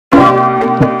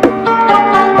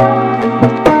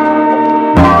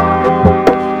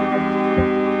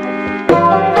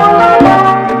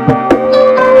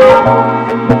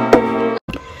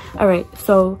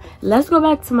So let's go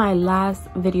back to my last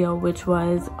video, which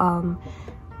was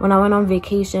when I went on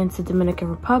vacation to Dominican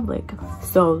Republic.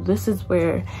 So this is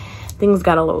where things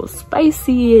got a little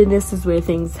spicy, and this is where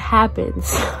things happened.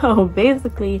 So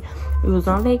basically, we was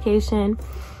on vacation,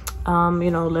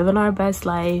 you know, living our best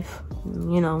life,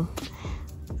 you know,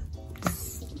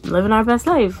 just living our best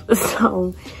life.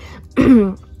 So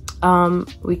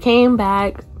we came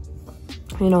back,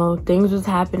 you know, things was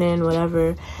happening,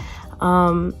 whatever.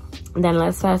 Then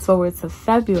let's fast forward to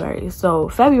February. So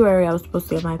February, I was supposed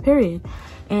to get my period,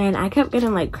 and I kept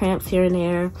getting like cramps here and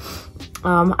there.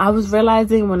 I was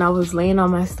realizing when I was laying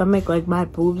on my stomach, like my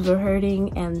boobs were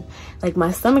hurting, and like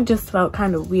my stomach just felt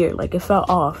kind of weird, like it felt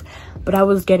off, but I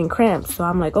was getting cramps. So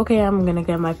I'm like, okay, I'm gonna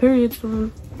get my period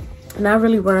soon, not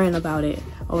really worrying about it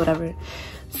or whatever.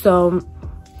 So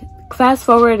fast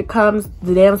forward, it comes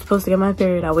the day I'm supposed to get my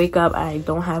period. I wake up, I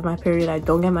don't have my period. I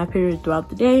don't get my period throughout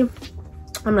the day.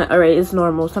 I'm like, all right, it's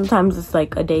normal. Sometimes it's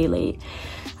like a day late,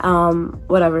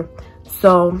 whatever.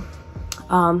 So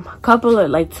couple of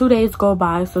like 2 days go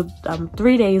by, so I'm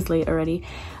 3 days late already.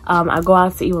 I go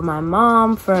out to eat with my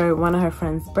mom for one of her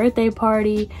friends' birthday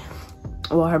party,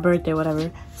 or her birthday,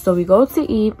 whatever. So we go to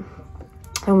eat,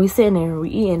 and we sitting there, we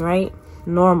eating, right?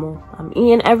 Normal. I'm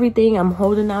eating everything, I'm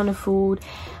holding down the food,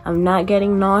 I'm not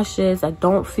getting nauseous, I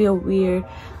don't feel weird,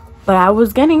 but I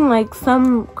was getting like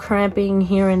some cramping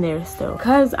here and there still.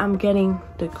 Because I'm getting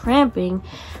the cramping,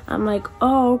 I'm like,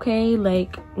 oh, okay,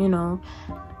 like, you know,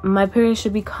 my period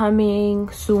should be coming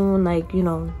soon, like, you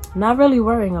know, not really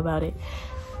worrying about it.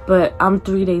 But I'm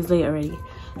 3 days late already.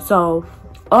 So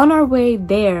on our way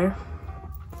there,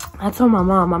 I told my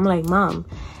mom, I'm like, Mom,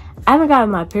 I haven't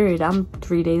gotten my period, I'm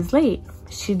 3 days late.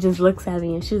 She just looks at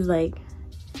me and she's like,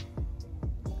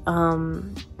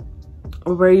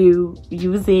 were you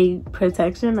using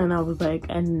protection? And I was like,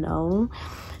 no.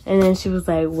 And then she was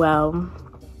like, well,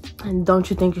 and don't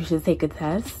you think you should take a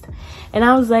test? And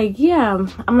I was like, yeah.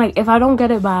 I'm like, if I don't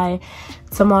get it by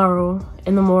tomorrow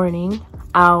in the morning,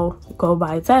 I'll go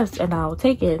buy a test and I'll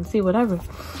take it and see whatever.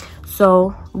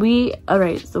 So all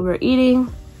right, so we're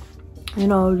eating, you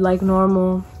know, like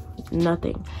normal,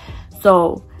 nothing.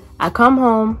 So I come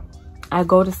home, I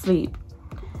go to sleep.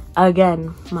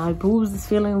 Again, my boobs is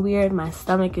feeling weird, my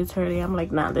stomach is hurting. I'm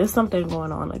like, nah, there's something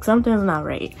going on, like something's not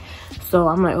right. So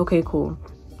I'm like, okay, cool.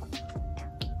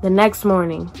 The next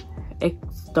morning,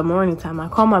 it's the morning time, I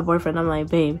call my boyfriend. I'm like,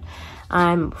 babe,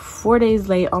 I'm 4 days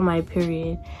late on my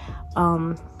period.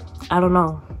 I don't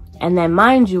know. And then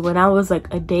mind you, when I was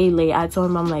like a day late, I told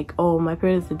him, I'm like, oh, my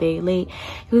period's a day late.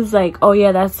 He was like, oh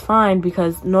yeah, that's fine,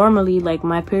 because normally like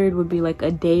my period would be like a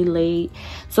day late.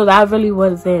 So that really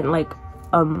wasn't like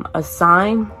a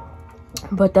sign.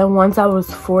 But then once I was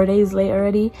 4 days late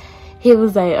already, he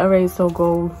was like, all right, so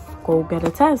go get a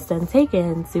test and take it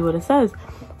and see what it says.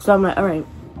 So I'm like, all right.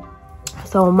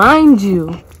 So mind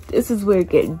you, this is where it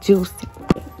gets juicy.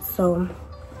 So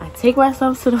I take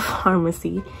myself to the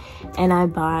pharmacy and I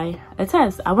buy a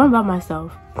test. I went by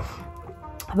myself,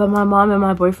 but my mom and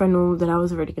my boyfriend knew that I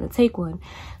was already gonna take one.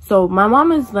 So my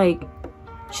mom is like,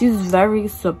 she's very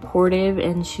supportive,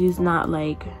 and she's not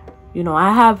like, you know,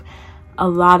 I have a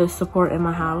lot of support in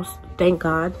my house, thank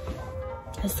God.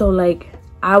 So like,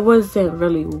 I wasn't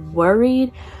really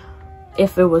worried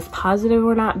if it was positive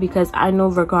or not, because I know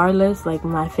regardless, like,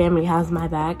 my family has my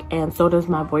back, and so does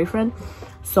my boyfriend.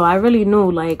 So I really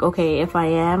knew, like, okay, if I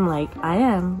am, like, I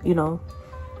am, you know,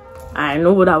 I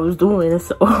knew what I was doing,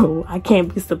 so I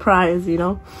can't be surprised, you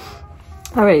know.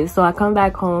 All right, so I come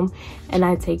back home and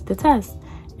I take the test,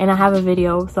 and I have a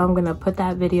video, so I'm gonna put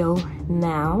that video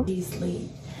now. He's late,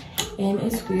 and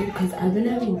it's weird because I've been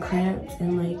having cramps,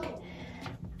 and like,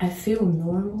 I feel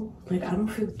normal, like I don't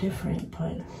feel different,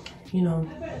 but you know,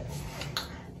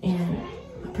 and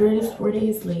my period is 4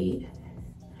 days late.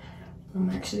 I'm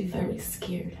actually very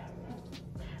scared,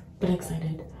 but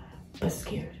excited, but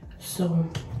scared. So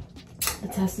the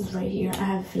test is right here. I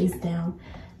have it face down.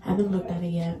 I haven't looked at it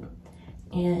yet,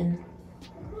 and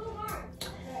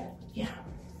yeah,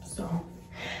 so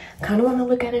I kind of want to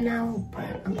look at it now,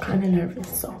 but I'm kind of nervous,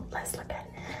 so let's look at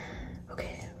it.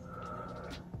 Okay.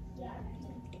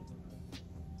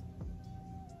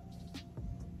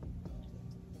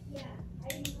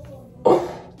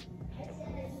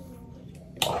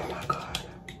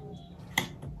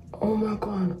 Oh my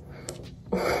god.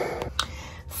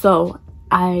 So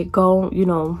I go, you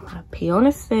know, I pee on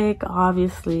a stick,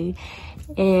 obviously,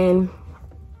 and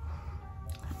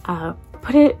I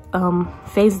put it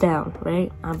face down,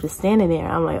 right? I'm just standing there.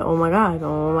 I'm like, oh my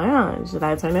god, should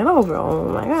I turn it over? Oh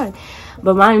my god.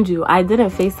 But mind you, I didn't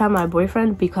FaceTime my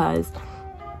boyfriend because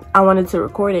I wanted to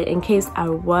record it in case I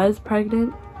was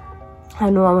pregnant. I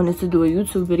knew I wanted to do a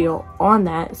YouTube video on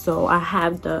that, so I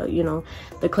have the, you know,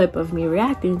 the clip of me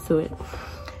reacting to it.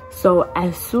 So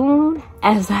as soon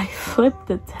as I flipped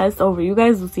the test over, you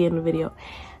guys will see in the video,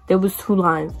 there was 2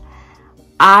 lines.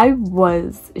 I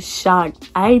was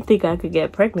shocked. I didn't think I could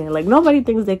get pregnant. Like, nobody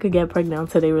thinks they could get pregnant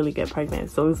until they really get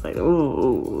pregnant. So it's like,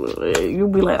 ooh, you'll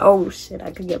be like, oh shit, I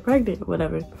could get pregnant,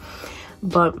 whatever.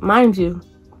 But mind you,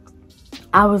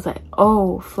 I was like,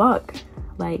 oh fuck,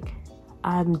 like,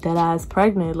 I'm dead ass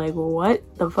pregnant. Like, what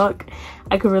the fuck?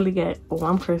 I could really get, oh,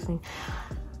 I'm cursing.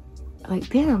 Like,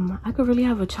 damn, I could really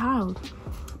have a child.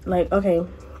 Like, okay.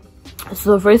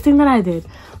 So the first thing that I did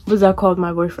was I called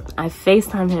my boyfriend. I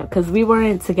FaceTimed him because we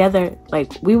weren't together.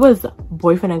 Like, we was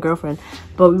boyfriend and girlfriend,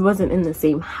 but we wasn't in the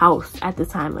same house at the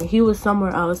time. Like, he was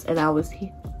somewhere else and I was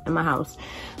here in my house.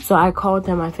 So I called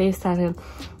him, I FaceTimed him,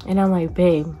 and I'm like,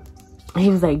 babe. And he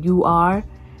was like, you are?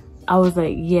 I was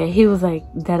like, yeah. He was like,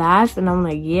 dead ass? And I'm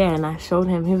like, yeah. And I showed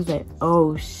him. He was like,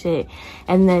 oh shit.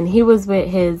 And then he was with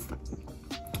his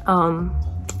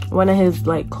one of his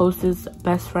like closest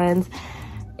best friends,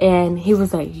 and he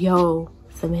was like, yo,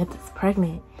 Samantha's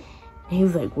pregnant. And he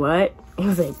was like, what? He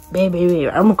was like, babe,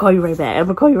 I'm gonna call you right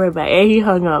back. And he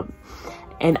hung up.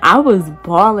 And I was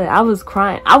bawling. I was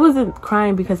crying. I wasn't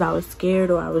crying because I was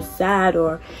scared or I was sad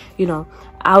or, you know,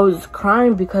 I was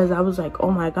crying because I was like,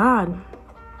 oh my God,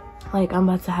 like, I'm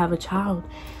about to have a child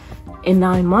in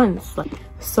 9 months. Like,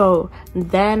 so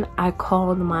then I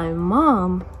called my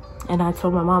mom and I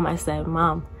told my mom, I said,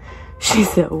 Mom. She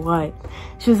said, what?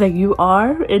 She was like, you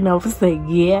are? And I was like,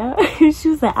 yeah. She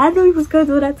was like, I knew he was gonna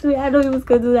do that to me. I knew he was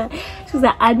gonna do that. She was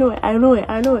like, I knew it. And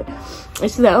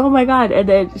she's like, oh my God. And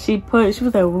then she was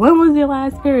like, when was your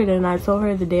last period? And I told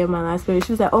her the day of my last period.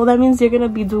 She was like, oh, that means you're gonna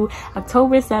be due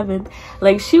October 7th.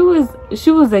 Like, she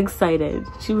was excited.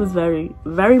 She was very,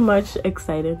 very much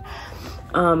excited.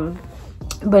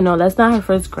 But no, that's not her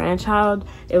first grandchild.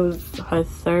 It was her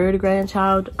 3rd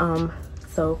grandchild.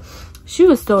 So she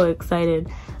was so excited,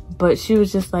 but she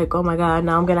was just like, oh my God,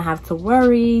 now I'm gonna have to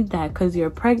worry that because you're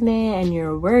pregnant and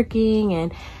you're working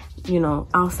and, you know,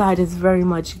 outside is very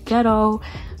much ghetto.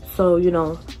 So, you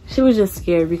know, she was just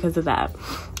scared because of that.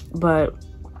 But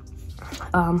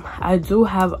I do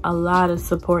have a lot of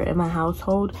support in my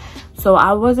household. So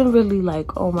I wasn't really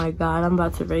like, oh my God, I'm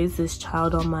about to raise this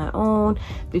child on my own,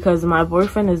 because my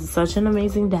boyfriend is such an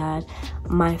amazing dad.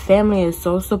 My family is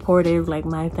so supportive, like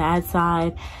my dad's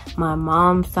side, my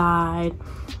mom's side,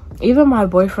 even my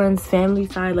boyfriend's family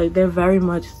side, like they're very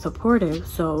much supportive.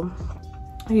 So,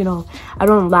 you know, I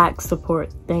don't lack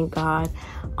support, thank God.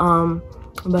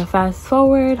 But fast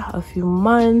forward a few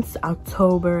months,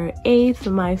 October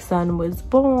 8th, my son was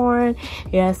born.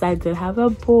 Yes, I did have a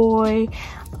boy.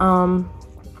 And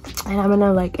I'm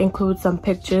gonna like include some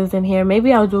pictures in here.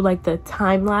 Maybe I'll do like the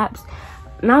time lapse.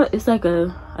 Now it's like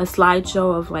a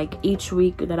slideshow of like each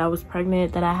week that I was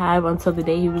pregnant that I have until the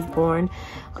day he was born.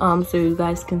 So you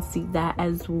guys can see that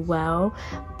as well.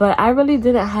 But I really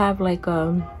didn't have like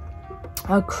a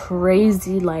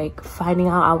crazy like finding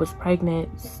out I was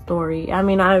pregnant story. I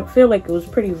mean, I feel like it was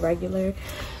pretty regular.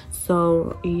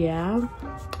 So yeah,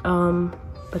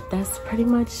 but that's pretty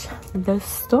much the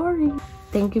story.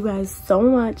 Thank you guys so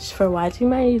much for watching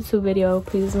my YouTube video.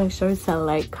 Please make sure to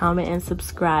like, comment, and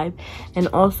subscribe, and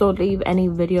also leave any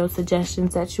video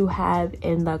suggestions that you have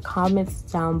in the comments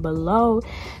down below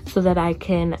so that I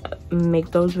can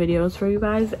make those videos for you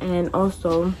guys. And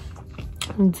also,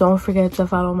 don't forget to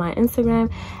follow my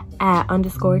Instagram at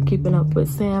 _keeping up with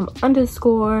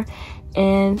Sam_.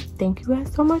 And thank you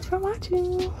guys so much for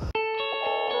watching.